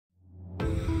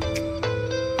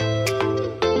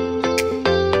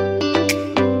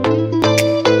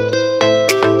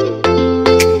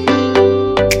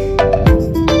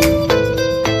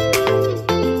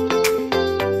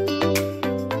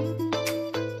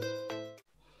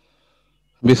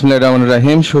বিসমিল্লাহির রহমানির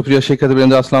রহিম। সুপ্রিয়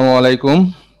শিক্ষার্থীবৃন্দ, আসসালামু আলাইকুম।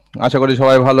 আশা করি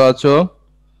সবাই ভালো আছো।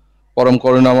 পরম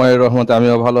করুণাময়ের রহমতে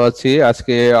আমিও ভালো আছি।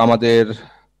 আজকে আমাদের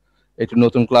একটি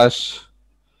নতুন ক্লাস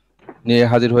নিয়ে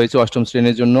হাজির হয়েছে অষ্টম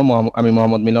শ্রেণীর জন্য। আমি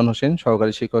মোহাম্মদ মিলন হোসেন,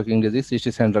 সহকারী শিক্ষক ইংরেজি,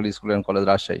 সৃষ্টি central school and college,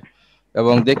 Rajshahi.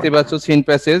 এবং দেখতে পাচ্ছ seen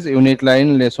passage unit line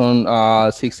lesson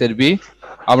 6 এর বি।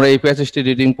 আমরা এই প্যাসেজটি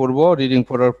রিডিং করব। রিডিং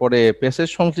করার পরে প্যাসেজ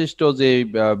সংশ্লিষ্ট যে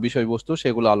বিষয়বস্তু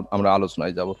সেগুলো আমরা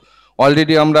আলোচনায় যাব।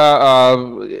 অলরেডি আমরা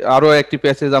আরো একটি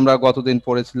প্যাসেজ আমরা গতদিন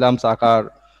পড়েছিলাম চাকার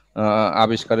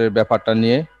আবিষ্কারের ব্যাপারটা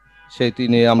নিয়ে। সেটি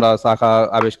নিয়ে আমরা চাকা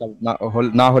আবিষ্কার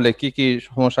না হলে কি কি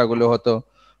সমস্যাগুলো হতো,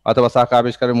 অথবা চাকা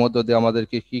আবিষ্কারের মধ্য দিয়ে আমাদের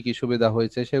কি কি সুবিধা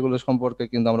হয়েছে সেগুলো সম্পর্কে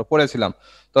কিন্তু আমরা পড়েছিলাম।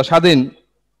 তো স্বাধীন,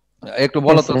 একটু হ্যাঁ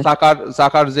বলো তো স্যার।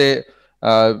 চাকার যে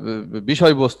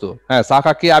বিষয়বস্তু, হ্যাঁ,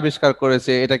 চাকা কে আবিষ্কার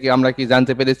করেছে এটা কি আমরা কি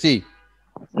জানতে পেরেছি?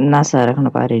 না স্যার, এখনো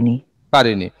পারিনি।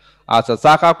 পারিনি। আচ্ছা,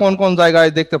 চাকা কোন কোন জায়গায়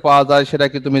দেখতে পাওয়া যায় সেটা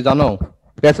কি তুমি জানো?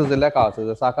 প্যাসেজে লেখা আছে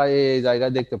যে চাকা এই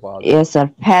জায়গায় দেখতে পাওয়া যায়। স্যার,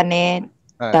 ফ্যানে,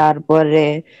 হ্যাঁ। তারপরে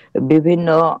বিভিন্ন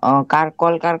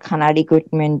কলকারখানার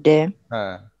ইকুইপমেন্টে,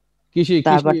 হ্যাঁ। কৃষি কৃষি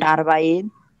তারপর টারবাইন।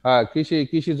 হ্যাঁ, কৃষি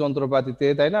কৃষি যন্ত্রপাতিতে,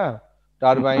 তাই না?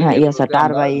 টারবাইন হ্যাঁ স্যার, এগুলোতে আমরা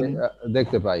টারবাইন।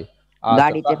 দেখতে পাই। আচ্ছা।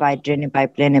 গাড়িতে পাই, ট্রেনে পাই,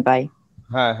 প্লেনে পাই।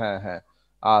 হ্যাঁ, হ্যাঁ, হ্যাঁ।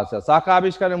 আচ্ছা, চাকা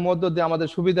আবিষ্কারের মধ্য দিয়ে আমাদের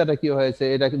সুবিধাটা কি হয়েছে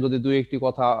এটা কি যদি দুই একটি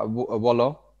কথা বলো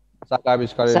চাকা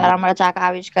আবিষ্কারের স্যার, আমরা চাকা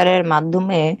আবিষ্কারের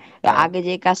মাধ্যমে হ্যাঁ। আগে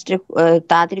যে কাজটা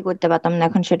তাড়াতাড়ি করতে পারতাম না,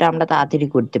 এখন সেটা আমরা তাড়াতাড়ি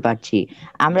করতে পারছি।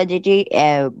 আমরা যেটি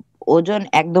ওজন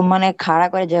একদম মানে খাড়া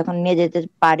করে যখন নিয়ে যেতে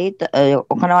পারি,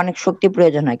 ওখানে অনেক শক্তি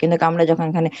প্রয়োজন হয়, কিন্তু আমরা যখন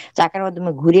এখানে চাকার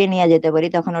মাধ্যমে ঘুরিয়ে নিয়ে যেতে পারি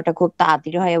তখন ওটা খুব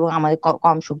তাড়াতাড়ি হয় এবং আমাদের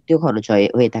কম শক্তিও খরচ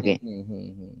হয়ে থাকে। হুম, হুম,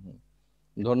 হুম, হুম, হুম।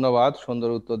 ধন্যবাদ, সুন্দর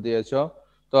উত্তর দিয়েছো।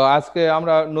 তো আজকে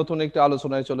আমরা নতুন একটি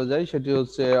আলোচনায় চলে যাই, সেটি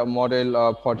হচ্ছে মডেল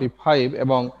 45।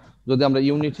 এবং যদি আমরা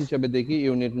ইউনিট হিসেবে দেখি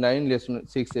ইউনিট 9 লেসন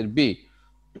 6 এর বি।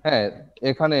 হ্যাঁ,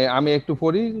 এখানে আমি একটু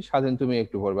পড়ি, স্বাধীন তুমি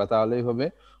একটু পড়বা, তাহলেই হবে।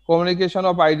 Communication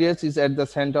of ideas is at the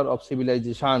centre of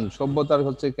civilisation. সভ্যতার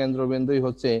হচ্ছে কেন্দ্রবিন্দুই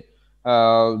হচ্ছে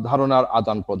ধারণার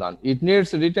আদান প্রদান। It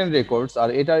needs written records. আর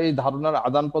এটা এই ধারণার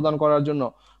আদান প্রদান করার জন্য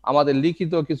আমাদের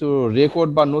লিখিত কিছু রেকর্ড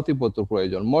বা নথিপত্র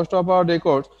প্রয়োজন। Most of our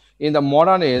records in the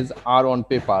modern age R on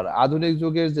paper. আধুনিক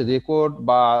যুগের যে রেকর্ড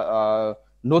বা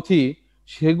নথি,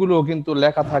 সেগুলো কিন্তু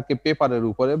লেখা থাকে পেপারের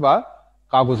উপরে বা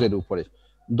কাগজের উপরে।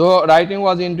 দো writing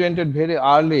was invented very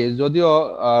early. যদিও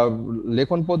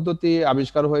লেখন পদ্ধতি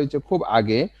আবিষ্কার হয়েছে খুব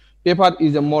আগে, paper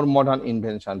is a more modern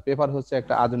invention. Paper হচ্ছে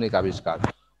একটা আধুনিক আবিষ্কার।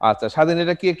 আচ্ছা স্বাধীন,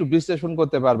 এটা কি একটু বিশ্লেষণ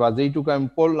করতে পারবা? যেইটুকু আমি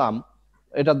পড়লাম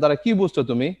এটার দ্বারা কি বুঝছো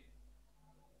তুমি?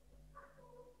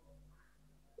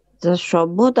 তো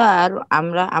সভ্যতার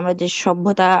আমরা আমরা যে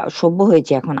সভ্য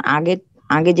হয়েছে এখন, আগে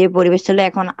আগে যে পরিবেশ ছিল,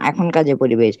 এখনকার যে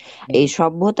পরিবেশ, হুম। এই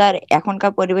সভ্যতার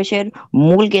এখনকার পরিবেশের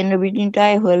মূল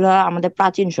কেন্দ্রবিন্দুটাই হলো আমাদের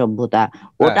প্রাচীন সভ্যতা।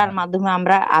 হ্যাঁ, ওটার মাধ্যমে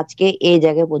আমরা আজকে এই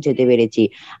জায়গায় পৌঁছতে পেরেছি।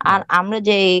 আর হ্যাঁ, আমরা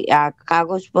যে এই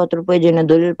কাগজপত্র, প্রয়োজনীয়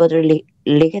দলিলপত্র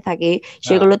লিখে থাকি, হ্যাঁ,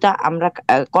 সেগুলো তো আমরা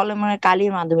কলমের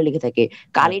কালির মাধ্যমে লিখে থাকি।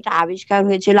 হ্যাঁ, কালিটা আবিষ্কার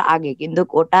হয়েছিল আগে, কিন্তু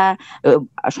ওটা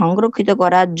সংরক্ষিত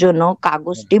করার জন্য হ্যাঁ।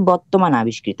 কাগজটি বর্তমান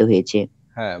আবিষ্কৃত হয়েছে।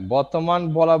 হ্যাঁ, বর্তমান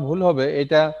বলা ভুল হবে।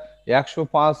 এটা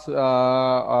 105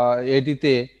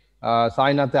 এডিতে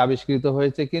চায়নাতে আবিষ্কৃত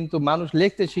হয়েছে, কিন্তু মানুষ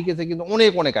লিখতে শিখেছে কিন্তু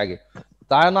অনেক অনেক আগে।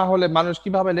 তা না হলে মানুষ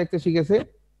কিভাবে লিখতে শিখেছে?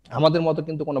 আমাদের মতো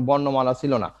কিন্তু কোনো বর্ণমালা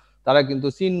ছিল না। তারা কিন্তু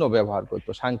চিহ্ন ব্যবহার করতো,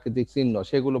 সাংকেতিক চিহ্ন।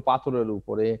 সেগুলো পাথরের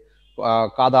উপরে,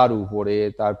 কাদার উপরে,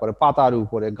 তারপরে পাতার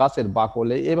উপরে, গাছের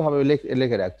বাকলে এভাবে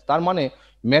লিখে রাখতো। তার মানে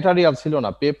ম্যাটেরিয়াল ছিল না,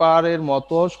 পেপারের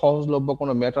মতো সহজলভ্য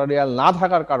কোনো ম্যাটেরিয়াল না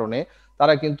থাকার কারণে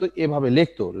তারা কিন্তু এভাবে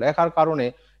লিখতো। লেখার কারণে,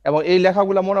 এবং এই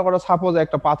লেখাগুলো মনে করো সাপোজ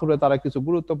একটা পাথরে তারা কিছু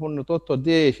গুরুত্বপূর্ণ তথ্য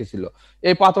দিয়ে এসেছিল।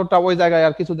 এই পাথরটা ওই জায়গায়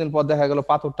আর কিছুদিন পর দেখা গেল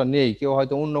পাথরটা নেই, কেউ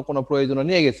হয়তো অন্য কোনো প্রয়োজনে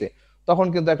নিয়ে গেছে। তখন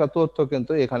কিন্তু একটা তথ্য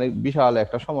কিন্তু এখানে বিশাল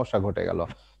একটা সমস্যা ঘটে গেল।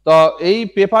 তো এই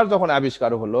পেপার যখন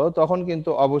আবিষ্কার হলো তখন কিন্তু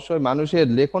অবশ্যই মানুষের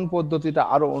লেখন পদ্ধতিটা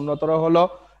আরো উন্নতর হলো।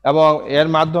 এবং এর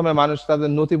মাধ্যমে মানুষ তাদের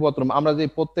নথিপত্র, আমরা যে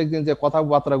প্রত্যেকদিন যে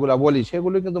কথাবার্তা গুলা বলি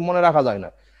সেগুলো কিন্তু মনে রাখা যায় না।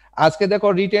 আজকে দেখো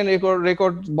রিটেন রেকর্ড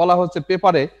রেকর্ড বলা হচ্ছে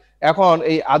পেপারে। এখন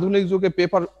এই আধুনিক যুগে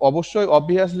পেপার অবশ্যই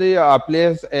obviously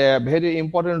place a very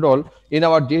important role in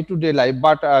our day to day life,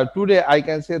 but today I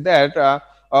can say that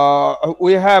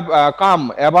we have come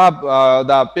above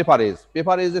the paper age.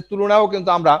 Paper এজের তুলনাও কিন্তু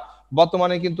আমরা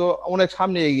বর্তমানে কিন্তু অনেক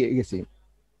সামনে এগিয়ে গেছি।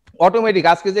 অটোমেটিক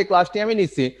আজকে যে ক্লাসটি আমি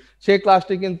নিচ্ছি সেই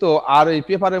ক্লাসটি কিন্তু আর এই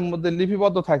পেপারের মধ্যে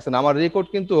লিপিবদ্ধ থাকছে না, আমার রেকর্ড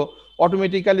কিন্তু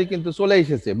অটোমেটিক্যালি কিন্তু চলে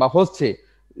এসেছে বা হচ্ছে।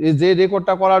 যে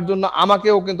রেকর্ডটা করার জন্য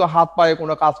আমাকেও কিন্তু হাত পায়ে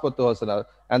কোনো কাজ করতে হচ্ছে না।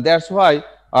 এন্ড দ্যাটস হোয়াই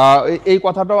এই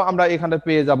কথাটাও আমরা এখানে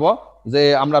পেয়ে যাব যে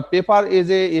আমরা পেপার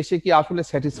এজে এসে কি আসলে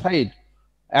স্যাটিসফাইড?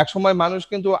 এক সময় মানুষ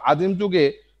কিন্তু আদিম যুগে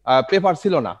পেপার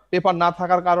ছিল না, পেপার না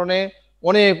থাকার কারণে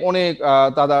অনেক অনেক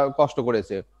তারা কষ্ট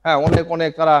করেছে। হ্যাঁ, অনেক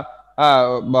অনেক তারা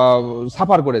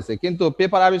সাফার করেছে, কিন্তু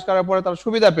পেপার আবিষ্কারের পরে তারা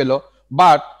সুবিধা পেল।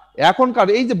 বাট এখনকার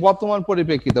এই যে বর্তমান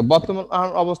পরিপ্রেক্ষিতে, বর্তমান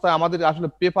অবস্থায় আমাদের আসলে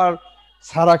পেপার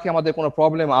ছাড়া কি আমাদের কোনো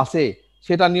প্রবলেম আছে,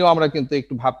 সেটা নিয়েও আমরা কিন্তু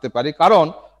একটু ভাবতে পারি। কারণ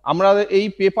আমরা এই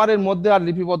পেপারের মধ্যে আর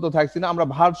লিপিবদ্ধ থাকছি না, আমরা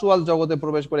ভার্চুয়াল জগতে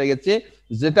প্রবেশ করে গেছি,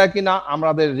 যেটা কিনা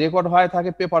আমাদের রেকর্ড হয়ে থাকে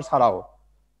পেপার ছাড়াও।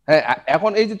 হ্যাঁ,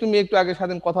 এখন এই যে তুমি একটু আগে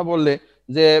স্বাধীন কথা বললে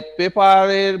যে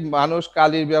পেপারের মানুষ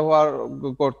কালির ব্যবহার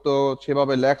করত,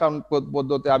 সেভাবে লেখা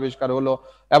পদ্ধতি আবিষ্কার হলো,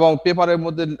 এবং পেপারের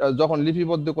মধ্যে যখন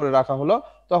লিপিবদ্ধ করে রাখা হলো,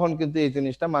 তখন কিন্তু এই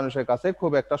জিনিসটা মানুষের কাছে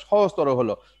খুব একটা সহজতর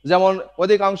হলো। যেমন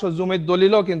অধিকাংশ জমির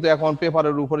দলিলও কিন্তু এখন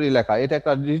পেপারের উপরেই লেখা, এটা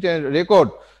একটা রিটেন রেকর্ড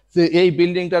যে এই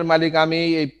বিল্ডিংটার মালিক আমি,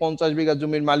 এই 50 বিঘা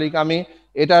জমির মালিক আমি।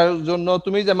 এটার জন্য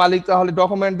তুমি যে মালিক, তাহলে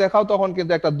ডকুমেন্ট দেখাও, তখন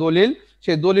কিন্তু একটা দলিল,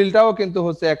 সেই দলিলটাও কিন্তু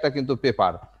হচ্ছে একটা কিন্তু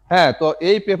পেপার। হ্যাঁ, তো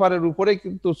এই পেপারের উপরে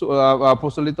কিন্তু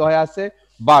প্রচলিত হয়ে আছে।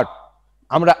 বাট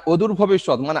আমরা অদূর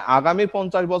ভবিষ্যৎ মানে আগামী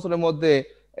 50 বছরের মধ্যে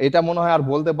এটা মনে হয় আর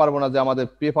বলতে পারবো না যে আমাদের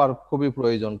পেপার খুবই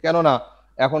প্রয়োজন। কেননা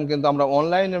এখন কিন্তু আমরা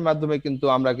অনলাইনের মাধ্যমে কিন্তু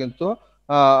আমরা কিন্তু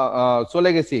চলে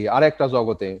গেছি আরেকটা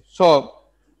জগতে। সো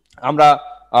আমরা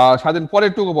স্বাধীন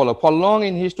পরেরটুকু বলো, for long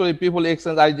in history people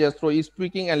exchange ideas through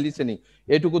speaking and listening,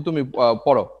 এটুকু তুমি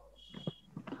পড়ো।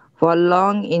 For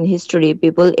long in history,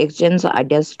 people exchange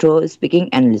ideas through speaking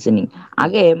and listening.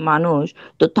 আগে মানুষ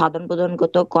তথ্য আদান প্রদান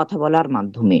করত কথা বলার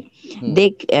মাধ্যমে। They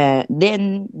then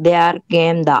there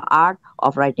came the art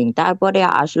of writing. তারপরে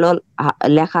আসলো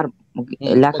লেখার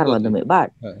লেখার পদ্ধতি। মাধ্যমে, বাট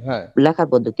হ্যাঁ, লেখার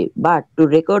পদ্ধতি। But two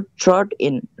record through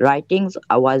in writings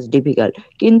was difficult.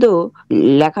 কিন্তু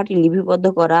লেখাটি লিপিবদ্ধ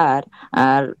করার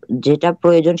আর যেটা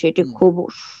প্রয়োজন সেটি খুব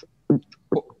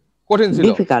কঠিন ছিল।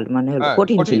 ডিফিকাল্ট, মানে হ্যাঁ,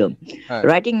 কঠিন ছিল। হ্যাঁ,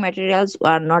 writing materials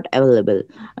are not available.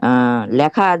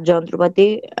 লেখার যন্ত্রপাতি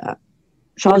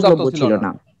সহজলভ্য ছিল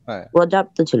না, হ্যাঁ,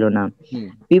 পর্যাপ্ত ছিল না। হুম,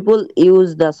 people use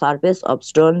the surface of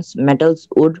Stones, metals,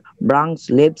 would, ব্রাংস,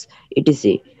 leaves,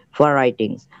 etc for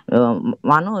writings.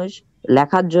 মানুষ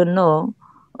লেখার জন্য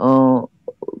আহ,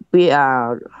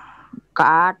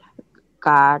 কাঠ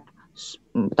কাঠ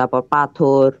তারপর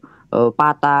পাথর,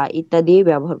 পাতা ইত্যাদি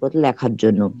ব্যবহার করতে লেখার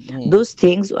জন্য। Those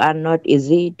things are not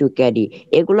easy to carry.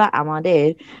 এগুলো আমাদের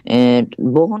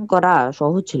বহন করা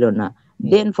সহজ ছিল না।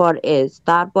 দেন ফর এজ,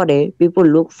 তারপরে people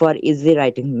look for easy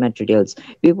writing materials.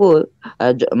 People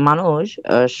মানুষ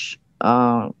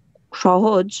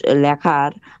সহজ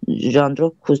লেখার যন্ত্র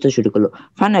খুঁজতে শুরু করলো।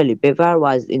 Finally paper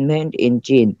was invent in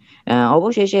চীন।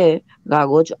 অবশেষে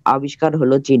কাগজ আবিষ্কার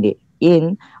হলো চীনে। ইন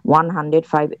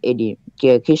 105 এডি,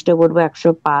 খ্রিস্টপূর্ব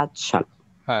 105 সাল।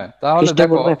 হ্যাঁ, তাহলে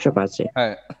খ্রিস্টপূর্ব দেখো। 105-এ।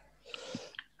 হ্যাঁ,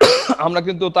 আমরা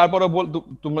কিন্তু তারপরে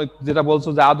তুমি যেটা বলছো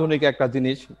যে আধুনিক একটা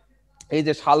জিনিস, এই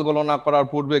যে সাল গণনা করার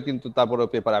পূর্বে কিন্তু তারপরে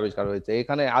পেপার আবিষ্কার হয়েছে,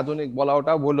 এখানে আধুনিক বলা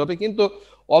ওটা ভুল হবে, কিন্তু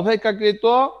অপেক্ষাকৃত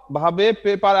ভাবে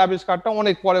পেপার আবিষ্কারটা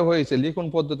অনেক পরে হয়েছে। লিখন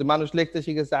পদ্ধতি, মানুষ লিখতে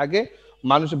শিখেছে আগে,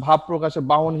 মানুষ ভাব প্রকাশের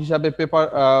বাহন হিসাবে পেপার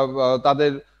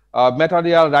তাদের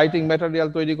ম্যাটেরিয়াল, রাইটিং ম্যাটেরিয়াল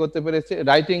তৈরি করতে পেরেছে,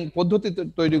 রাইটিং পদ্ধতি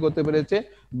তৈরি করতে পেরেছে,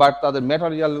 বাট তাদের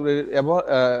ম্যাটেরিয়াল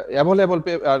অ্যাভেলেবল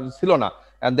ছিল না,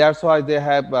 and that's why they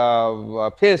have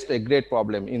faced a great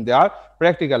problem in their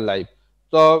practical life.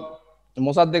 তো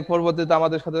মোসাদ্দেক পরবর্তীতে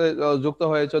আমাদের সাথে যুক্ত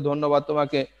হয়েছে, ধন্যবাদ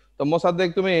তোমাকে। তো মোসাদ্দেক,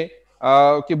 তুমি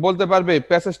কি বলতে পারবে,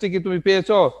 প্যাসেজটি কি তুমি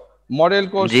পেয়েছো? মডেল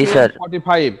জি কোশ্চেন স্যার।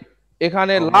 45,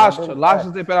 এখানে লাস্ট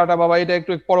যে প্যারাটা, বাবা এটা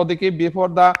একটু পড়ো দেখি। Before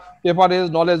the paper is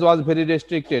knowledge was very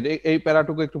restricted, এই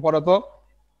প্যারাটুকু একটু পড়ো তো।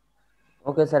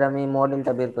 ওকে স্যার, আমি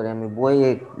মডেলটা বের করি, আমি বই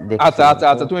আচ্ছা, দেখছিলাম আচ্ছা,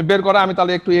 তো। আচ্ছা, তুমি বের করো, আমি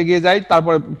তাহলে একটু এগিয়ে যাই,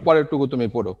 তারপরে পরেরটুকু তুমি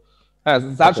পড়ো। হ্যাঁ,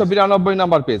 492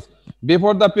 number page.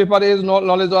 Before the paper age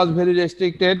knowledge was very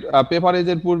restricted, paper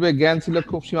এজের পূর্বে জ্ঞান ছিল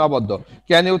খুব সীমাবদ্ধ।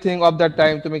 Can you think of that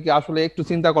time, তুমি কি আসলে একটু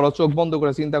চিন্তা করো, চোখ বন্ধ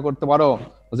করে চিন্তা করতে পারো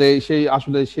যে সেই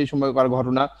আসলে সেই সময়কার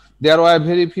ঘটনা। There were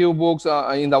very few books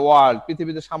in the world,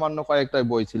 পৃথিবীতে সামান্য কয়েকটাই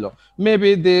বই ছিল।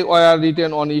 Maybe they were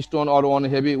written on stone or on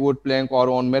heavy would Planck or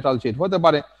on metal sheet, হতে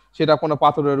পারে সেটা কোনো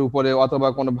পাথরের উপরে অথবা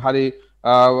কোনো ভারী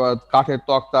কাঠের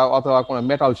তক্তা অথবা কোনো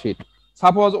metal sheet.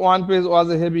 Suppose one page was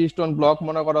a heavy stone block,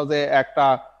 মনে করো যে একটা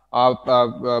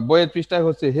বইয়ের পৃষ্ঠায়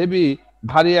হচ্ছে হেভি,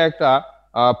 ভারী একটা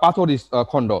পাথর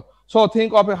খণ্ড। So think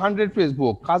of A 100 page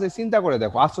বুক, কাজে চিন্তা করে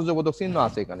দেখো, আশ্চর্যবোধক চিহ্ন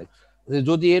আছে এখানে, যে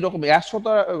যদি এরকম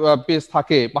 100টা পেজ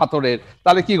থাকে পাথরের,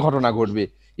 তাহলে কি ঘটনা ঘটবে।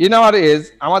 ইন আওয়ার এজ,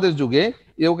 আমাদের যুগে,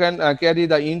 you can carry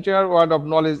the entire world of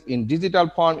knowledge in digital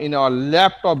form in our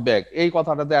laptop bag. এই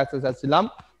কথাটাতে আসতে চাচ্ছিলাম,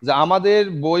 যে আমাদের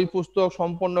বই পুস্তক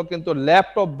সম্পূর্ণ কিন্তু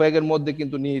ল্যাপটপ ব্যাগের মধ্যে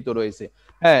কিন্তু নিহিত রয়েছে।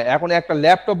 হ্যাঁ, এখন একটা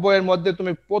ল্যাপটপ বইয়ের মধ্যে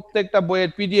তুমি প্রত্যেকটা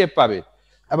বইয়ের পিডিএফ পাবে,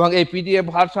 এবং এই পিডিএফ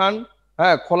ভার্সন,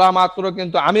 হ্যাঁ, খোলা মাত্র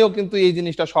কিন্তু আমিও কিন্তু এই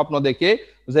জিনিসটা স্বপ্ন দেখে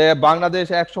যে বাংলাদেশ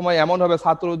এক সময় এমন হবে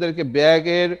ছাত্রদেরকে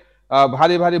ব্যাগের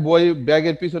ভারী ভারী বই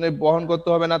ব্যাগের পিছনে বহন করতে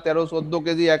হবে না, 13-14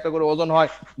 কেজি একটা করে ওজন হয়,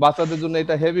 বাচ্চাদের জন্য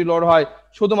এটা হেভি লোড হয়।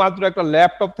 শুধুমাত্র একটা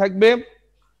ল্যাপটপ থাকবে,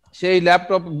 সেই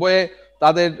ল্যাপটপ বইয়ে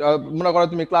তাদের মনে করো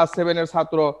তুমি ক্লাস 7-এর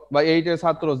ছাত্র বা 8-এর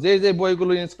ছাত্র, যে যে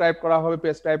বইগুলো ইনস্ক্রাইব করা হবে,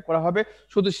 প্রেসক্রাইব করা হবে,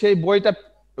 শুধু সেই বইটা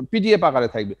পিডিএফ আকারে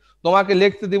থাকবে। তোমাকে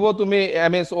লিখতে দিব, তুমি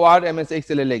এমএস ওয়ার্ড এমএস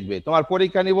এক্সেল এ লিখবে। তোমার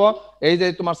পরীক্ষা নিব, এই যে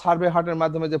তোমার সার্ভে হার্টের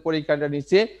মাধ্যমে যে পরীক্ষাটা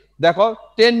নিচ্ছে, দেখো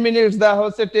 10 মিনিটস দেওয়া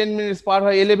হচ্ছে, 10 মিনিটস পার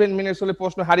হয় 11 মিনিটস হলে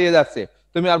প্রশ্ন হারিয়ে যাচ্ছে,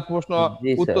 তুমি আর প্রশ্ন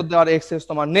জি উত্তর স্যার। দেওয়ার এক্সেস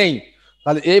তোমার নেই।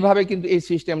 তাহলে এইভাবে কিন্তু এই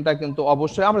সিস্টেমটা কিন্তু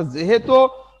অবশ্যই আমরা যেহেতু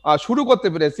শুরু করতে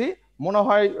পেরেছি, মনে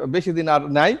হয় বেশি দিন আর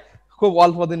নাই, খুব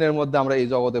অল্প দিনের মধ্যে আমরা এই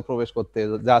জগতে প্রবেশ করতে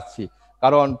যাচ্ছি।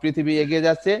 কারণ পৃথিবী এগিয়ে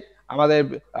যাচ্ছে, আমাদের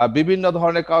বিভিন্ন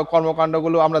ধরনের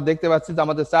কর্মকাণ্ডগুলো আমরা দেখতে পাচ্ছি যে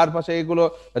আমাদের চারপাশে এগুলো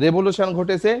রেভলিউশন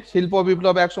ঘটেছে। শিল্প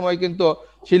বিপ্লব এক সময় কিন্তু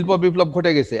শিল্প বিপ্লব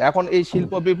ঘটে গেছে, এখন এই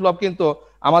শিল্প বিপ্লব কিন্তু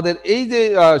আমাদের এই যে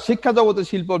শিক্ষা জগতের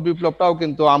শিল্প বিপ্লবটাও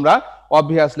কিন্তু আমরা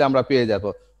অবভিয়াসলি আমরা পেয়ে যাব।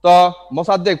 তো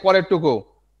মোসাদ্দেক জি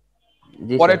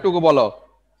স্যার। পরেরটুকু বলো।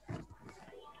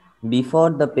 Before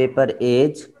the paper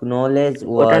age knowledge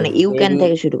ওটা was না, ইউ ক্যান very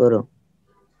থেকে শুরু করো।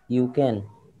 you can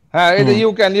হ্যাঁ, এই যে হ্যাঁ,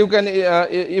 you can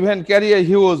even carry a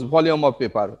huge volume of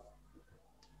paper.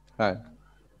 হ্যাঁ,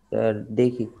 স্যার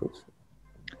দেখি খুঁজ।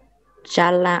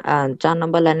 4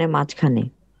 নম্বর লাইনের মাঝখানে।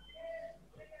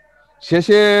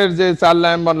 শেষের যে 4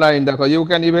 নম্বর লাইন দেখো, you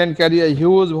can even carry a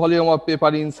huge volume of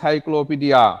paper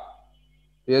encyclopaedia,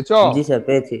 পেয়েছো? জি স্যার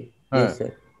পেয়েছি। জি হ্যাঁ,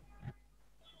 sir.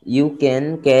 You can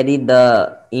carry the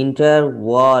entire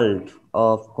world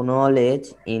of knowledge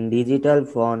in digital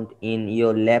font in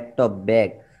your laptop bag.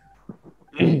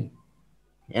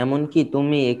 এমনকি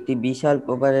তুমি একটি বিশাল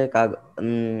পেপারের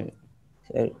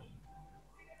স্যার,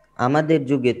 আমাদের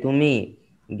যুগে তুমি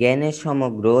জ্ঞানের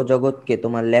সমগ্র জগৎকে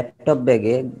তোমার ল্যাপটপ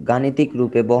ব্যাগে গাণিতিক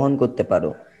রূপে বহন করতে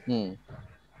পারো। হুম,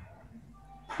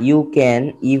 You can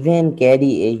even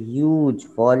carry a huge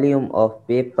volume of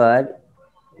paper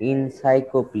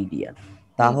encyclopedia.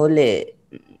 তাহলে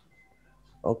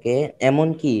ওকে,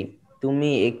 এমনকি তুমি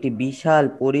একটি বিশাল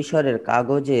পরিসরের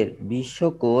কাগজের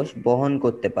বিশ্বকোষ বহন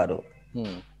করতে পারো।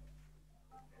 হুম,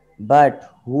 But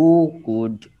who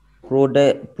could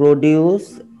produce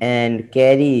and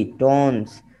carry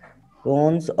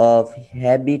tons of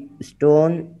heavy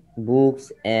stone books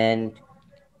and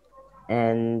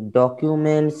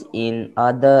documents in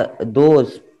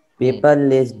those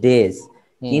paperless days?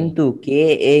 কিন্তু কে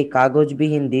এই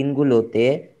কাগজবিহীন দিনগুলোতে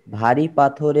ভারী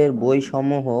পাথরের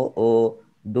বইসমূহ ও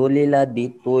দলিলাদি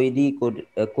তৈরি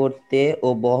করতে ও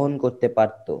বহন করতে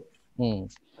পারত? হুম।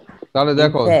 তাহলে In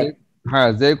দেখো যে, fact, হ্যাঁ,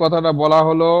 যে কথাটা বলা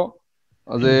হলো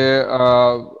যে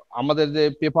আমাদের যে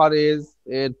পেপার এজ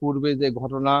এর পূর্বে যে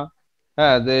ঘটনা,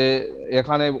 হ্যাঁ, যে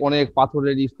এখানে অনেক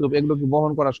পাথরের স্তূপ, এগুলো কি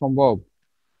বহন করা সম্ভব?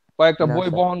 কয়েকটা না বই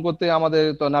স্যার। বহন করতে আমাদের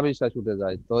তো নাভিশ্বাস উঠে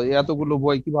যায়, তো এতগুলো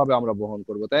বই কিভাবে আমরা বহন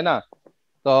করব, তাই না?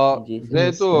 তো জি ইয়েস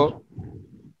যেহেতু স্যার।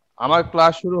 আমার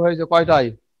ক্লাস শুরু হয়েছে কয়টায়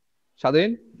স্বাধীন?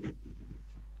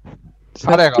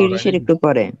 স্যার 11:30টায় 30-এর নাকি? একটু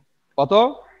পরে। কত?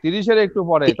 30-এর একটু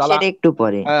পরে? তাহলে 30-এর একটু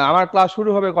পরে। আমার ক্লাস শুরু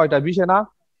হবে কয়টায়? 20-এ না?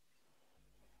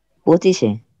 25-এ।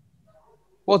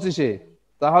 25-এ?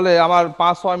 তাহলে আমার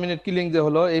 5-6 মিনিট কিলিং যে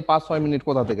হলো, এই 5-6 মিনিট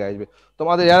কোথা থেকে আসবে?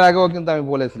 তোমাদের এর আগেও কিন্তু আমি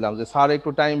বলেছিলাম যে স্যার একটু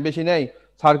টাইম বেশি নেই,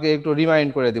 স্যারকে একটু রিমাইন্ড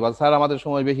করে দিবা, স্যার আমাদের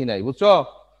সময় বেশি নাই, বুঝছো?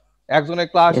 একজনের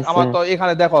ক্লাস, ইয়েস আমার স্যার। তো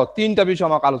এখানে দেখো 3টা বিষয়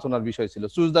আমার আলোচনার বিষয় ছিল,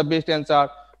 চুজ দ্য বেস্ট অ্যান্সার,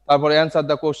 তারপরে অ্যান্সার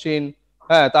দ্য কোশ্চিন,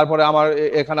 হ্যাঁ, তারপরে আমার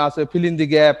এখানে আছে ফিল ইন দি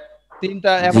গ্যাপ,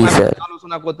 3টা। এখন জি আমি স্যার। যদি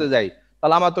আলোচনা করতে যাই,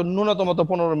 তাহলে আমার তো ন্যূনতম তো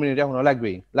 15 মিনিট এখনো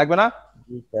লাগবেই, লাগবে না?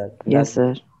 জি স্যার ইয়েস লাগবে।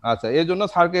 স্যার। আচ্ছা, এই জন্য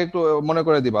স্যারকে একটু মনে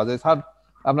করে দিবা যে স্যার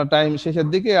আপনার টাইম শেষের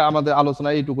দিকে, আমাদের আলোচনা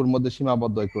এইটুকুর মধ্যে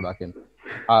সীমাবদ্ধ একটু রাখেন।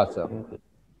 আচ্ছা,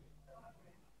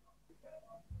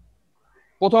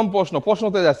 প্রথম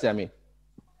প্রশ্নতে যাচ্ছি আমি,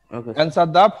 okay sir. Answer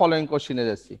the following কোশ্চিনে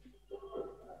যাচ্ছি।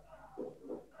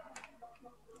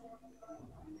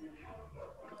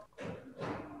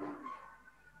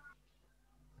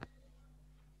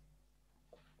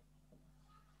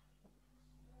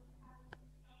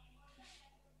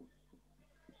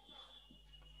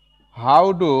 How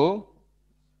do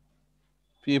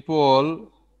people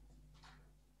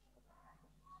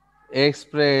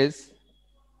express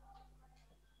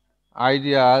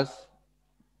ideas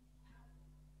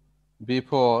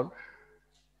before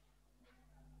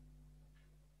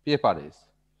paper age?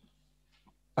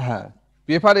 হ্যাঁ,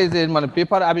 পেপার এজের মানে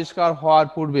পেপার আবিষ্কার হওয়ার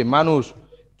পূর্বে মানুষ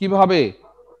কিভাবে,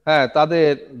 হ্যাঁ, তাদের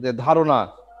যে ধারণা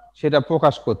সেটা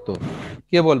প্রকাশ করত?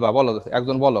 কে বলবা, বলো,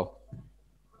 একজন বলো।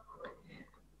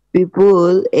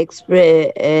 People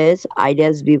express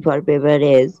ideas before paper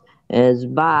is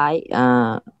by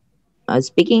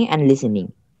speaking and listening.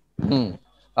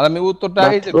 আর আমি উত্তরটা,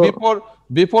 এই But যে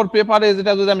বিফোর পেপার এজ,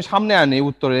 এটা যদি আমি সামনে আনি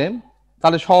উত্তরে,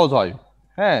 তাহলে সহজ হয়।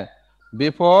 হ্যাঁ,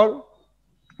 বিফোর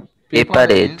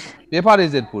পেপারেজ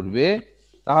পেপারেজ এর পূর্বে,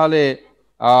 তাহলে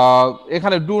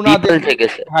এখানে ডু না পিপল দিয়ে, থেকে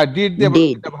স্যার। হ্যাঁ ডিড দিয়ে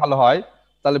Did. এটা ভালো হয়।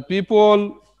 তাহলে people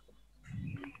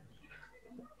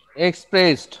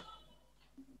expressed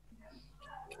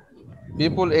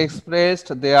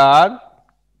their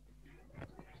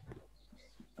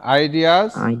ideas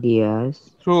Ideas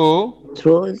through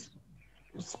through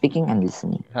speaking and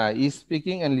listening. হ্যাঁ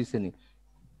স্পিকিং এন্ড লিসেনিং।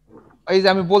 এই যে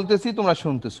আমি বলতেছি তোমরা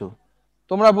শুনতেছো,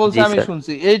 তোমরা বলছো জি আমি স্যার।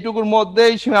 শুনছি, এইটুকুর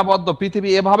মধ্যেই সীমাবদ্ধ। পৃথিবী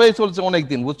এভাবেই চলছে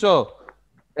অনেকদিন, বুঝছো,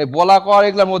 এই বলা কর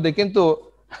এগুলোর মধ্যে। কিন্তু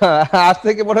আজ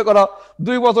থেকে মনে করো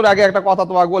 2 বছর আগে একটা কথা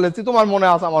তোমাকে বলেছি, তোমার মনে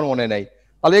আছে আমার মনে নাই,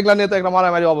 তাহলে এগুলা নিয়ে তো একটা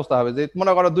মারামারি অবস্থা হবে। যে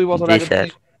মনে করো 2 বছর জি আগে স্যার।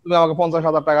 তুমি আমাকে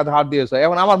 50,000 টাকা ধার দিয়েছো,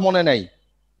 এখন আমার মনে নাই,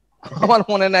 আমার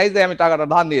মনে নাই যে আমি টাকাটা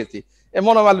ধার নিয়েছি, এই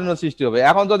মনোমালিন্য সৃষ্টি হবে।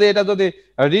 এখন যদি এটা যদি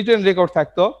রিটেন রেকর্ড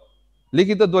থাকতো,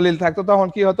 লিখিত দলিল থাকতো, তখন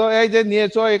কি হতো, এই যে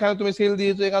নিয়েছো, এখানে তুমি সিল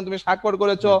দিয়েছো, এখানে তুমি স্বাক্ষর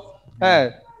করেছো, হ্যাঁ,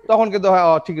 তখন কিন্তু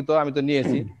ঠিকই তো, আমি তো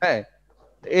নিয়েছি। হ্যাঁ,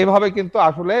 এইভাবে কিন্তু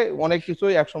আসলে অনেক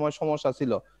কিছুই একসময় সমস্যা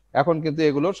ছিল, এখন কিন্তু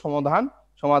এগুলোর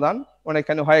সমাধান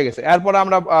অনেকখানি হয়ে গেছে। এরপরে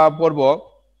আমরা পড়বো,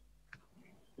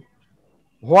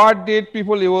 what did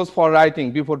people use for writing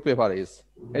before পেপারেজ।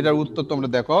 এটার উত্তর তোমরা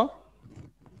দেখো,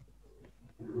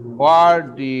 what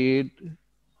did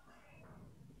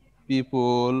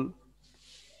people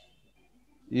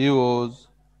use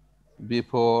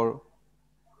before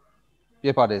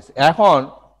পেপারেজ। এখন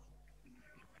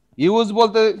ইউজ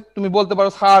বলতে তুমি বলতে পারো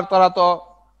স্যার তারা তো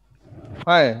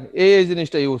হ্যাঁ এই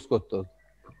জিনিসটা ইউজ করতো,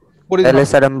 তাহলে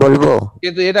স্যার আমি বলবো,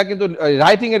 কিন্তু এটা কিন্তু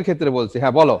রাইটিং এর ক্ষেত্রে বলছি।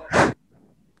 হ্যাঁ বলো।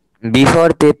 Before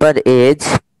paper age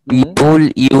people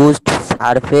used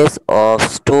surface of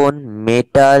stone,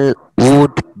 metal,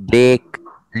 would, break,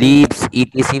 leaves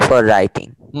etc for writing.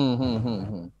 হুম হুম হুম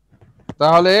হুম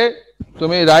তাহলে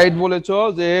তুমি রাইট বলেছো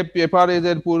যে পেপার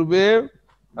এজের পূর্বে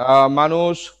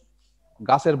মানুষ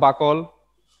গাছের বাকল,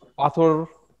 পাথর,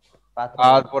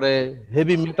 তারপরে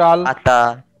হেভি মেটাল, পাতা,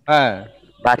 হ্যাঁ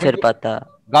গাছের পাতা।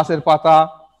 গাছের পাতা,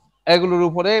 এগুলোর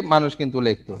উপরে মানুষ কিন্তু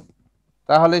লিখতো।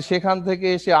 তাহলে সেখান থেকে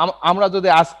এসে আমরা যদি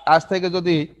আজ থেকে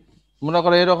যদি মনে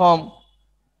করো এরকম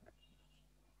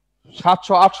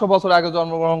 700-800 বছর আগে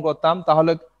জন্মগ্রহণ করতাম,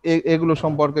 তাহলে এগুলো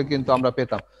সম্পর্কে কিন্তু আমরা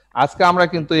পেতাম। আজকে আমরা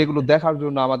কিন্তু এগুলো দেখার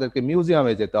জন্য আমাদেরকে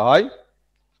মিউজিয়ামে যেতে হয়।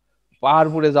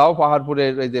 পাহাড়পুরে যাও,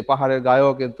 পাহাড়পুরের এই যে পাহাড়ের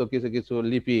গায়েও কিন্তু কিছু কিছু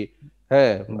লিপি,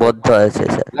 হ্যাঁ বদ্ধ আছে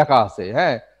স্যার। লেখা আছে।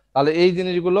 হ্যাঁ, তাহলে এই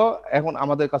জিনিসগুলো এখন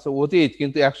আমাদের কাছে অতীত,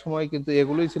 কিন্তু একসময় কিন্তু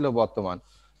এগুলোই ছিল বর্তমান।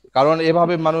 কারণ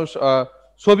এভাবে মানুষ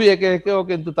ছবি এঁকে এঁকেও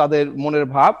কিন্তু তাদের মনের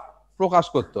ভাব প্রকাশ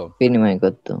করত। বিনিময়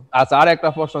করতো। আচ্ছা, আর একটা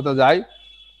প্রশ্নতে যাই।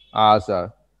 আচ্ছা,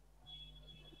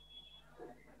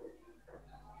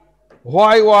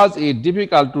 why was it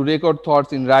difficult to record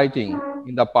thoughts in writing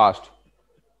in the past?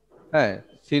 হ্যাঁ,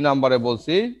 3 নম্বরে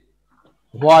বলছি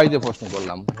why যে প্রশ্ন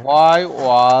করলাম, why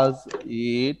was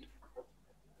it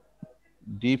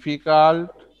difficult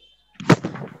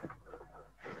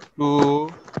to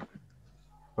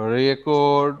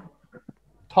record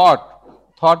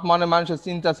thought মানে মানুষের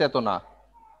চিন্তা চেতনা,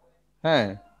 হ্যাঁ,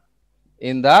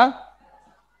 in the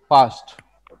past।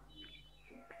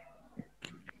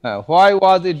 হ্যাঁ, why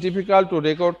was it difficult to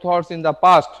record thoughts in the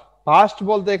past? past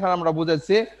বলতে এখানে আমরা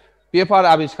বুঝাচ্ছি পেপার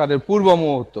আবিষ্কারের পূর্ব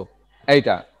মুহূর্ত,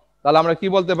 এইটা। তাহলে আমরা কি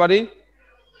বলতে পারি?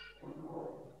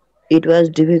 It was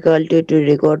difficult to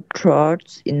record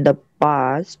thoughts in the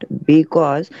past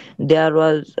because there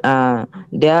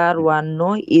were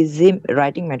no easy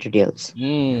writing materials.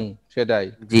 সেটাই।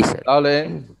 জি স্যার। তাহলে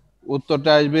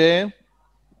উত্তরটা আসবে,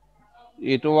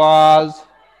 it was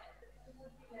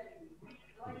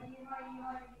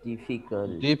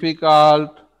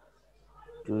difficult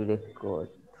to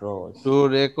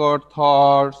record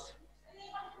thoughts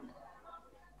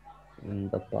in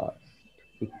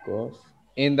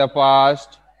the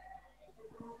past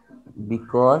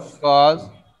because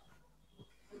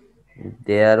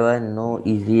there were no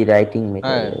easy writing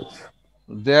materials.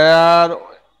 there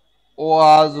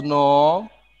was no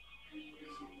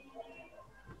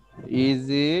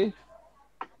easy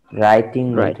writing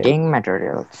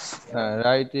materials.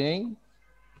 writing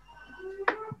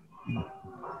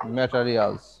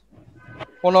materials,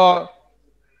 কোন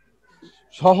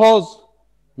সহজ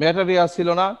material ছিল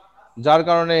না, যার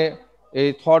কারণে এই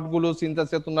থট গুলো, চিন্তা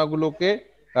চেতনা গুলোকে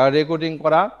রেকর্ডিং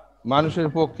করা মানুষের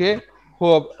পক্ষে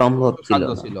খুব সম্ভব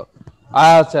ছিল।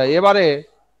 আচ্ছা, এবারে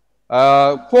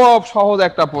খুব সহজ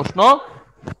একটা প্রশ্ন।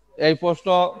 এই প্রশ্ন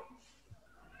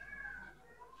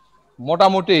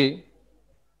মোটামুটি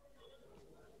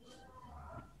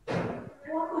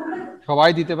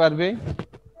সবাই দিতে পারবে,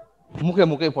 মুখে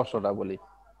মুখে প্রশ্নটা বলি।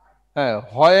 হ্যাঁ,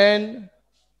 when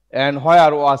and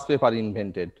where was paper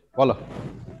invented? বলো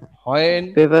when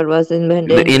Paper was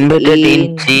invented Invented in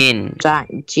in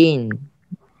China. China.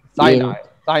 China In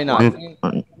China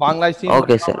On, বাংলায় চীন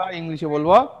okay, বলবো sir. আমরা, ইংলিশে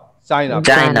বলবো চাইনা।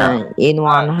 China. in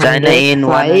হ্যাঁ China in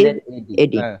 105 180.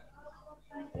 AD. হ্যাঁ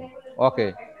ওকে,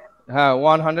 হ্যাঁ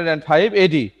 105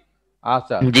 এডি।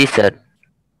 আচ্ছা, জি স্যার।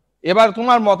 এবার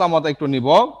তোমার মতামত একটু নিব।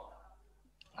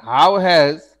 How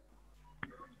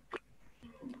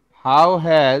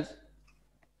has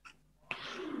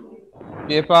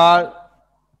paper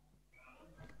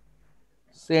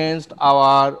changed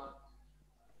our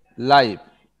life?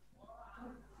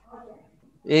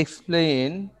 Explain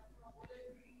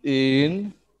in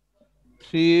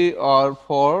 3 or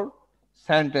 4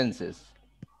 sentences.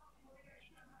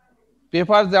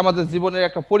 Paper যে আমাদের জীবনের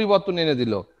একটা পরিবর্তন এনে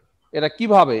দিল, এটা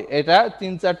কিভাবে, এটা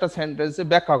 3-4টা সেন্টেন্সে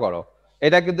ব্যাখ্যা করো।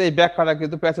 এটা কিন্তু এই ব্যাখ্যাটা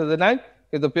কিন্তু প্যাসেজে নাই,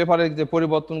 কিন্তু পেপারের যে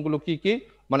পরিবর্তনগুলো কি কি,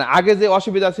 মানে আগে যে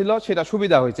অসুবিধা ছিল সেটা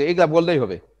সুবিধা হয়েছে, এগুলা বললেই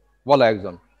হবে। বলো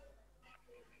একজন।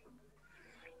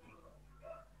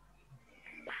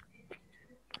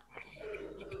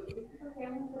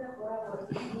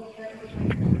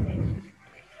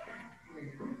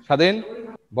 স্বাধীন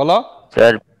বলো।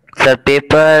 Sir,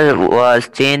 paper was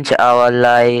change our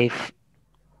life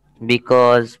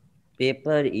because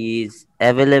paper is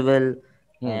available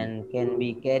and can be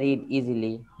carried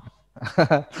easily.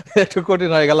 একটু কঠিন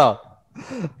হয়ে গেল।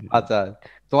 আচ্ছা,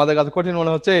 তোমাদের কাছে কঠিন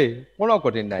মনে হচ্ছে? কোনো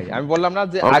কঠিন নাই, আমি বললাম না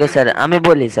যে Okay, আগে। sir. আমি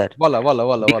বলি স্যার। বলো বলো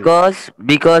বলো বলো।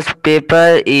 Because paper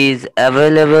is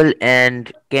available and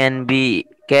can be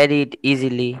carried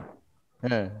easily.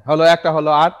 হ্যাঁ হলো, একটা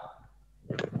হলো। আর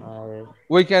আর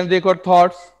we can record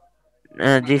thoughts.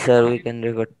 G sir, we can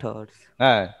record thoughts.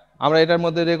 হ্যাঁ, আমরা এটার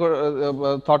মধ্যে রেকর্ড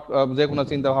থট, যে কোনো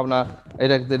চিন্তা ভাবনা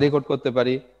এটাকে রেকর্ড করতে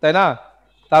পারি, তাই না?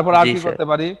 তারপর আর জি কি স্যার। করতে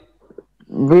পারি?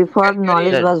 Before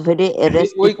knowledge Sir. was very We can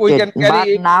restricted, carry but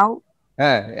it, now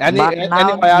হ্যাঁ but now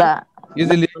anywhere the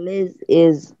easily। knowledge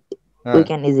is we হ্যাঁ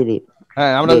can easily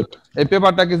হ্যাঁ, আমরা get. এই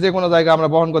পেপারটাকে যে কোনো জায়গায় আমরা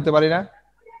বহন করতে পারি না?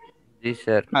 জি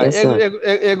স্যার। হ্যাঁ, Yes, sir.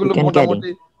 এগুলো We can মোটামুটি,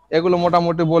 এগুলো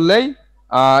মোটামুটি বললেই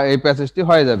এই প্যাসেজটি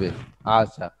হয়ে যাবে।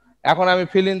 আচ্ছা, এখন আমি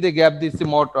ফিল ইন দি গ্যাপ দিচ্ছি।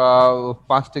 মোট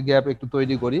 5টি গ্যাপ একটু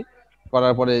তৈরি করি,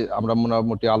 করার পরে আমরা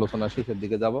মোটামুটি আলোচনা শেষের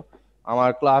দিকে যাব। আমার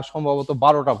ক্লাস সম্ভবত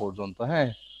 12টা পর্যন্ত। হ্যাঁ,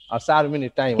 আর 4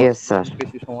 মিনিট টাইম Yes, আছে, sir.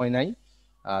 বেশি সময় নাই।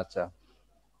 আচ্ছা,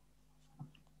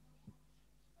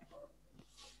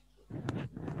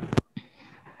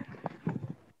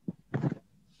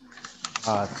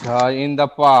 আচ্ছা, in the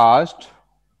past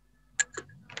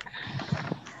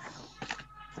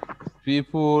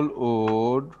people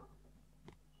would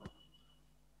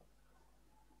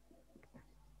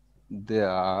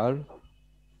their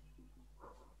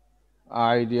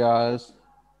ideas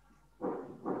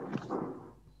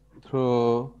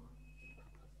through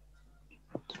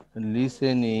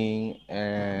listening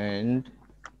and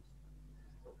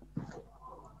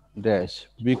dash,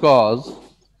 because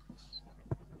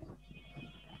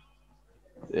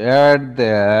at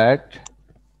that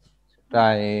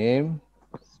time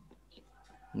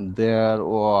there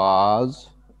was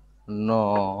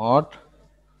not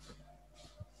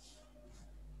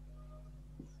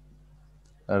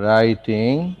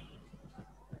writing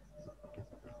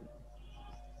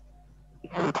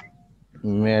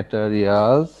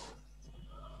materials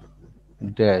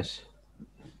dash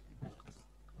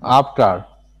after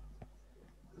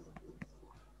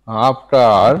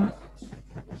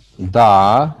the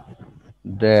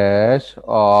dash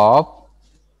of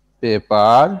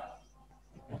paper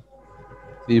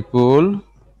people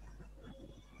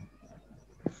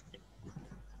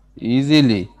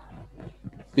easily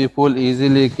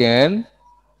can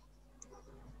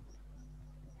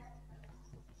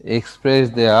express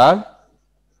their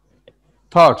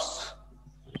thoughts.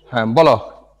 হ্যাঁ বলো,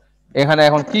 এখানে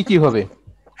এখন কি কি হবে?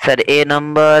 Sir, এ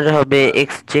number হবে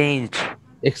exchange.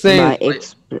 Exchange, by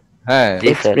হ্যাঁ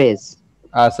জি sir. express.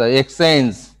 আচ্ছা, এক্সচেঞ্জ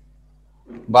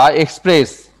বা এক্সপ্রেস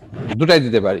দুটাই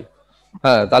দিতে পারি।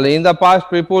 হ্যাঁ, তাহলে in the past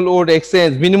people would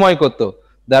exchange, বিনিময় করতো,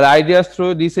 দেয়ার ideas through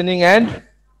listening and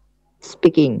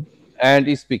Speaking.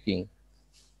 Speaking.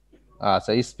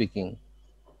 আচ্ছা,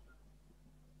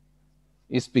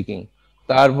 স্পিকিং।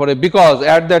 তারপরে because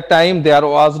at that time there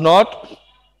was not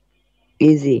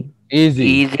Easy. Easy,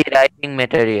 easy writing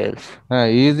materials. হ্যাঁ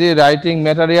ইজি রাইটিং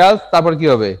ম্যাটেরিয়ালস। তারপর কি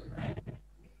হবে?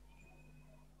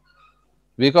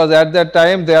 Because at that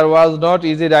time there was not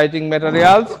easy writing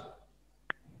materials,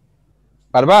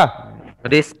 পারবা?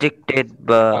 Restricted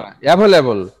বা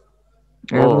available,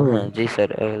 ও হ্যাঁ জি sir.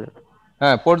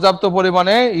 হ্যাঁ পর্যাপ্ত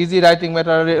পরিমাণে ইজি রাইটিং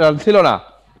ম্যাটেরিয়াল ছিল না।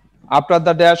 After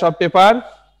the dash of paper,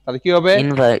 তাহলে কি হবে?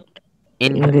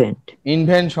 invent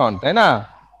ইনভেনশন, তাই না?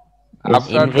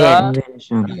 আফটার দা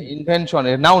ইনভেনশন। ইনভেনশন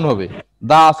এর নাউন হবে,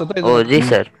 দা আছে তো এই ও জন্য জি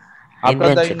sir, after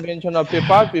the invention. Invention of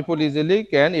paper people easily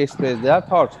can express their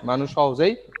thoughts, মানুষ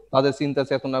সহজেই তাদের চিন্তা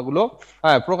চেতনাগুলো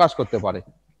প্রকাশ করতে পারে।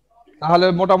 তাহলে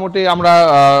মোটামুটি আমরা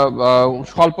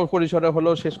স্বল্প পরিসরে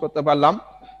হলেও শেষ করতে পারলাম।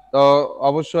 তো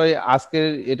অবশ্যই আজকের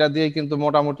এটা দিয়ে কিন্তু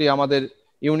মোটামুটি আমাদের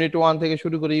ইউনিট 1 থেকে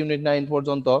শুরু করে ইউনিট 9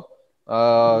 পর্যন্ত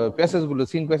প্যাসেজগুলো,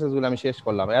 সিন প্যাসেজগুলো আমি শেষ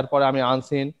করলাম। এরপরে আমি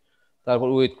আনসিন, তারপর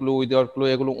উইথ ক্লু, উইদাউট ক্লু,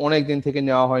 এগুলো অনেক দিন থেকে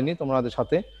নেওয়া হয়নি তোমাদের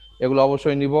সাথে, এগুলো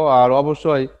অবশ্যই নিব। আর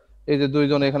অবশ্যই এই যে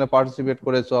দুইজন এখানে পার্টিসিপেট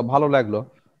করেছো, ভালো লাগলো।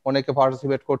 অনেকে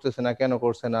পার্টিসিপেট করতেছে না, কেন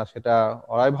করছে না সেটা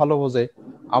ওরাই ভালো বোঝে।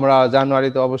 আমরা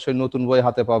জানুয়ারিতে অবশ্যই নতুন বই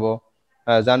হাতে পাবো।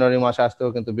 জানুয়ারি মাসে আসতেও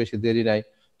কিন্তু বেশি দেরি নাই।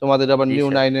 তোমাদের আবার জি নিউ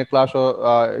স্যার। 9 এর ক্লাসও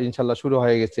ইনশাল্লাহ শুরু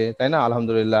হয়ে গেছে, তাই না?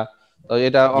 আলহামদুলিল্লাহ। তো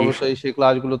এটা জি অবশ্যই সেই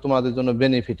ক্লাসগুলো তোমাদের জন্য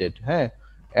বেনিফিটেড। হ্যাঁ,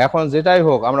 এখন যেটাই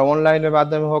হোক, আমরা অনলাইনের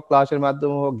মাধ্যমে হোক, ক্লাসের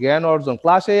মাধ্যমে হোক, জ্ঞান অর্জন,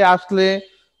 ক্লাসে আসলে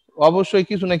অবশ্যই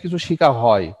কিছু না কিছু শেখা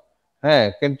হয়। হ্যাঁ,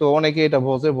 কিন্তু অনেকে এটা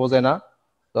বোঝে না।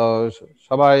 তো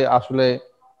সবাই আসলে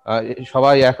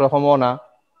সবাই একরকমও না।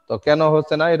 তো কেন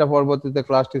হচ্ছে না, এটা পরবর্তীতে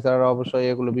ক্লাস টিচাররা অবশ্যই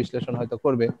এগুলো বিশ্লেষণ হয়তো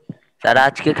করবে। স্যার,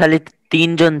 আজকে খালি 3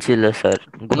 জন ছিল স্যার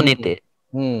হুম গণিতে।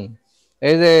 হুম।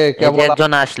 এই যে এই যে কেবল,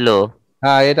 একজন আসলো।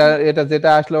 হ্যাঁ, এটা এটা যেটা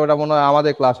আসলো ওটা মনে হয়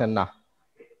আমাদের ক্লাসের না।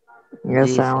 জি স্যার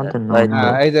স্যার, আমাদের হয়তো। নয়।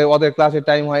 হ্যাঁ, এই যে ওদের ক্লাসের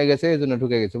টাইম হয়ে গেছে, এই জন্য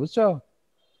ঢুকে গেছে, বুঝছো?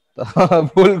 তো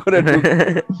ভুল করে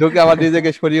ঢুকে আবার নিজেকে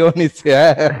সরিয়েও নিচ্ছে।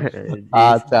 হ্যাঁ, জি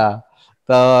আচ্ছা।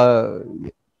 তো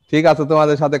ঠিক আছে,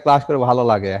 তোমাদের সাথে ক্লাস করে ভালো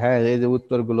লাগে। হ্যাঁ, এই যে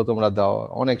উত্তরগুলো তোমরা দাও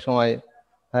অনেক সময়,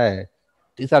 হ্যাঁ,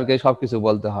 টিচারকে সবকিছু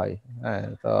বলতে হয়। হ্যাঁ,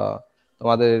 তো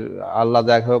তোমাদের আল্লাহ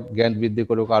যাই হোক জ্ঞান বৃদ্ধি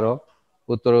করুক আরো,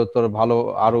 উত্তর উত্তর ভালো,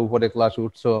 আরো উপরে ক্লাস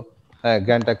উঠছো। হ্যাঁ,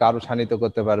 জ্ঞানটাকে আরো শানিত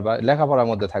করতে পারবা, লেখাপড়ার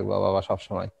মধ্যে থাকবা বাবা সব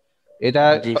সময়। এটা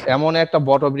জি স্যার। এমন একটা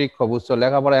বটবৃক্ষ, বুঝছো?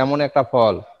 লেখাপড়া এমন একটা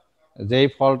ফল, যেই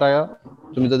ফলটা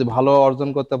তুমি যদি ভালো অর্জন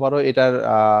করতে পারো, এটার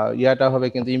ইয়াটা হবে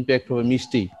কিন্তু ইম্প্যাক্ট হবে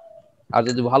মিষ্টি। আর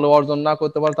যদি ভালো অর্জন না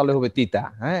করতে পারো তাহলে হবে তিতা।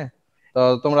 হ্যাঁ, তো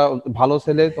তোমরা ভালো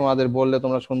ছেলে, তোমাদের বললে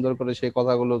তোমরা সুন্দর করে সেই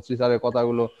কথাগুলো, টিচারের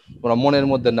কথাগুলো তোমরা মনের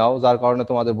মধ্যে নাও, যার কারণে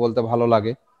তোমাদের বলতে ভালো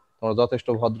লাগে। তোমরা যথেষ্ট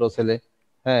ভদ্র ছেলে।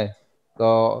 হ্যাঁ, তো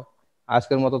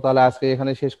আজকের মতো তাহলে আজকে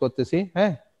এখানে শেষ করতেছি।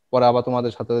 হ্যাঁ, পরে আবার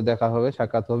তোমাদের সাথে দেখা হবে,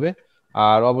 সাক্ষাৎ হবে।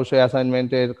 আর অবশ্যই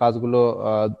অ্যাসাইনমেন্টের কাজগুলো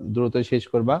দ্রুতই শেষ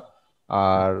করবা।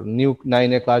 আর নিউ 9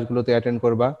 এর ক্লাসগুলোতে অ্যাটেন্ড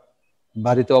করবা।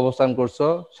 বাড়িতে অবস্থান করছো,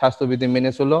 স্বাস্থ্যবিধি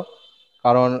মেনে চলো।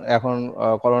 কারণ এখন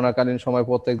করোনাকালীন সময়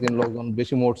প্রত্যেকদিন লোকজন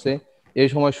বেশি মরছে। এই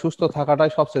সময় সুস্থ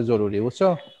থাকাটাই সবচেয়ে জরুরি, বুঝছো?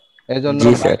 এই জন্য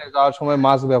জি স্যার। বাইরে যাওয়ার সময়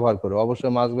মাস্ক ব্যবহার করো,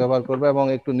 অবশ্যই মাস্ক ব্যবহার করবে এবং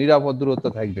একটু নিরাপদ দূরত্ব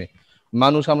থাকবে।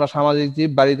 মানুষ আমরা সামাজিক জীব,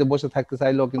 বাড়িতে বসে থাকতে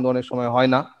চাইলেও কিন্তু অনেক সময় হয়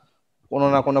না, কোনো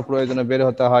না কোনো প্রয়োজনে বের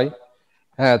হতে হয়।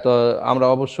 হ্যাঁ, তো আমরা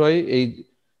অবশ্যই এই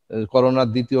করোনার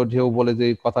দ্বিতীয় ঢেউ বলে যে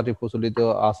কথাটি প্রচলিত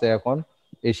আছে এখন,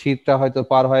 এই শীতটা হয়তো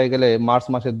পার হয়ে গেলে মার্চ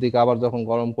মাসের দিকে আবার যখন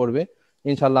গরম পড়বে,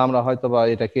 ইনশাল্লাহ আমরা হয়তো বা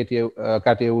এটা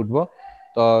কাটিয়ে উঠবো।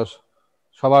 তো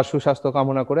সবার সুস্বাস্থ্য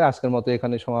কামনা করে আজকের মতো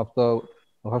এখানে সমাপ্ত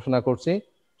ঘোষণা করছি।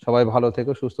 সবাই ভালো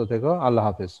থেকো, সুস্থ থেকো, আল্লাহ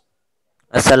হাফেজ।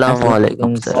 আসসালামু আসসালামু আলাইকুম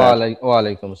আলাইকুম স্যার। স্যার।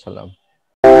 ওয়ালাইকুম আসসালাম।